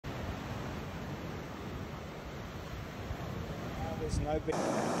There's no big...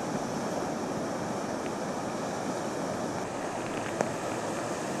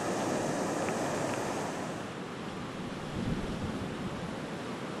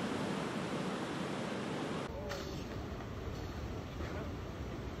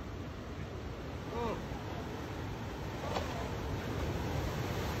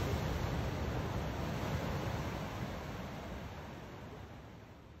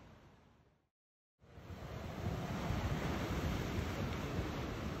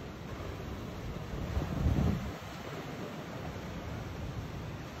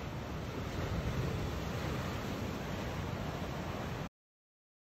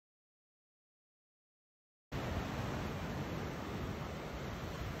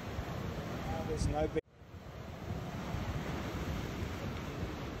 There's no big...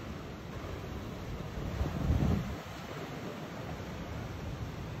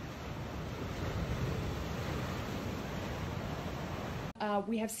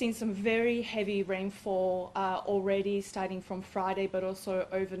 We have seen some very heavy rainfall already starting from Friday, but also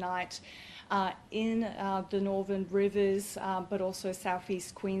overnight in the northern rivers, but also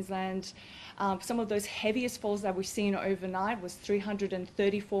southeast Queensland. Some of those heaviest falls that we've seen overnight was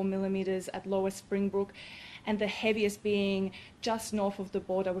 334 millimetres at Lower Springbrook, and the heaviest being just north of the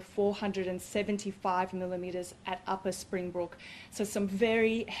border with 475 millimetres at Upper Springbrook. So some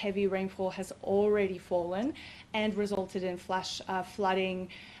very heavy rainfall has already fallen and resulted in flash flooding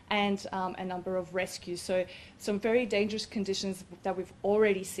and a number of rescues. So some very dangerous conditions that we've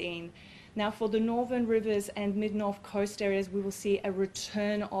already seen. Now for the northern rivers and mid-north coast areas, we will see a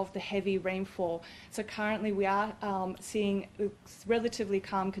return of the heavy rainfall. So currently we are seeing relatively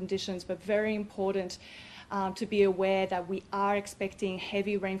calm conditions, but very important to be aware that we are expecting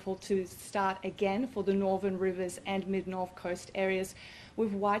heavy rainfall to start again for the northern rivers and mid-north coast areas,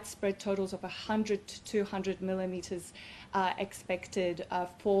 with widespread totals of 100 to 200 millimetres expected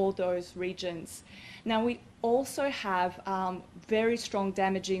for those regions. Now we also have very strong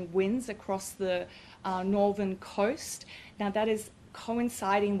damaging winds across the northern coast. Now that is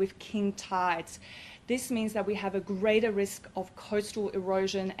coinciding with king tides. This means that we have a greater risk of coastal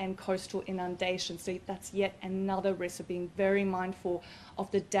erosion and coastal inundation. So that's yet another risk of being very mindful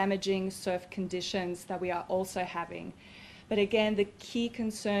of the damaging surf conditions that we are also having. But again, the key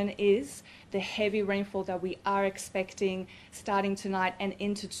concern is the heavy rainfall that we are expecting starting tonight and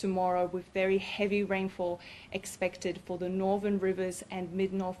into tomorrow, with very heavy rainfall expected for the northern rivers and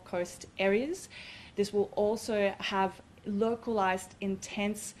mid-north coast areas. This will also have localized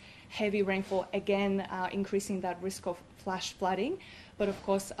intense heavy rainfall, again increasing that risk of flash flooding, but of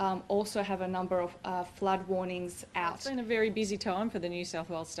course also have a number of flood warnings out. It's been a very busy time for the New South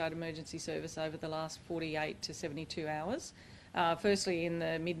Wales State Emergency Service over the last 48 to 72 hours. Firstly in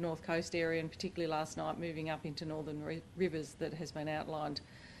the mid-north coast area, and particularly last night moving up into northern rivers that has been outlined.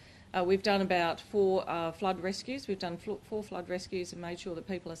 We've done about 4 flood rescues. We've done 4 flood rescues and made sure that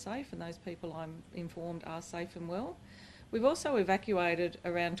people are safe, and those people, I'm informed, are safe and well. We've also evacuated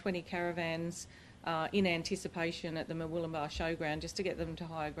around 20 caravans in anticipation at the Murwillumbah Showground, just to get them to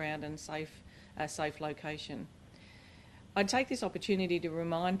higher ground and a safe location. I'd take this opportunity to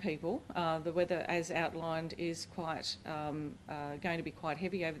remind people the weather, as outlined, is quite going to be quite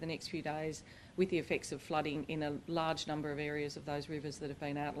heavy over the next few days, with the effects of flooding in a large number of areas of those rivers that have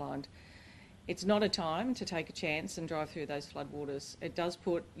been outlined. It's not a time to take a chance and drive through those floodwaters. It does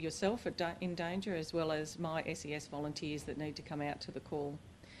put yourself in danger, as well as my SES volunteers that need to come out to the call.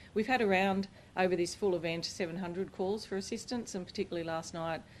 We've had around, over this full event, 700 calls for assistance, and particularly last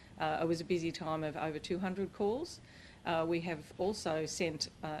night it was a busy time of over 200 calls. We have also sent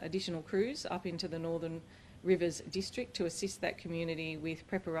additional crews up into the Northern Rivers District to assist that community with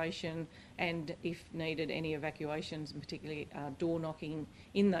preparation and, if needed, any evacuations, and particularly door knocking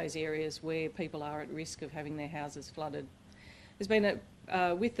in those areas where people are at risk of having their houses flooded. There's been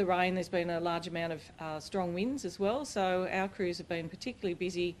with the rain, there's been a large amount of strong winds as well, so our crews have been particularly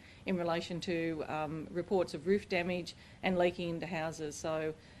busy in relation to reports of roof damage and leaking into houses.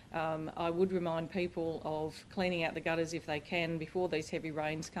 So I would remind people of cleaning out the gutters if they can before these heavy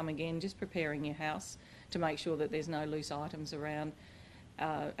rains come again, just preparing your house to make sure that there's no loose items around.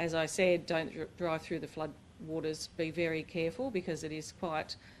 As I said, don't drive through the flood waters. Be very careful, because it is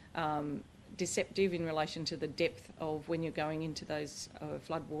quite deceptive in relation to the depth of when you're going into those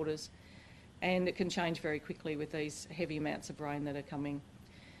flood waters, and it can change very quickly with these heavy amounts of rain that are coming.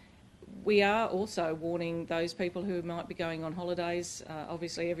 We are also warning those people who might be going on holidays.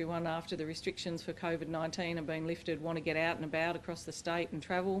 Obviously everyone, after the restrictions for COVID-19 have been lifted, want to get out and about across the state and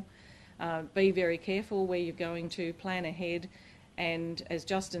travel. Be very careful where you're going to, plan ahead, and as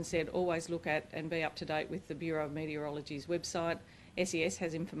Justin said, always look at and be up to date with the Bureau of Meteorology's website. SES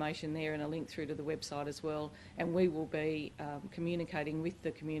has information there and a link through to the website as well, and we will be communicating with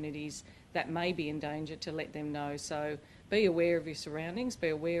the communities that may be in danger to let them know. So be aware of your surroundings, be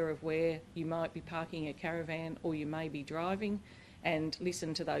aware of where you might be parking a caravan or you may be driving, and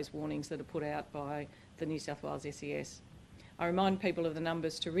listen to those warnings that are put out by the New South Wales SES. I remind people of the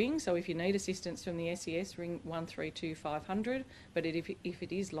numbers to ring, so if you need assistance from the SES, ring 132 500, but if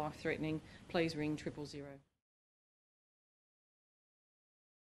it is life-threatening, please ring 000.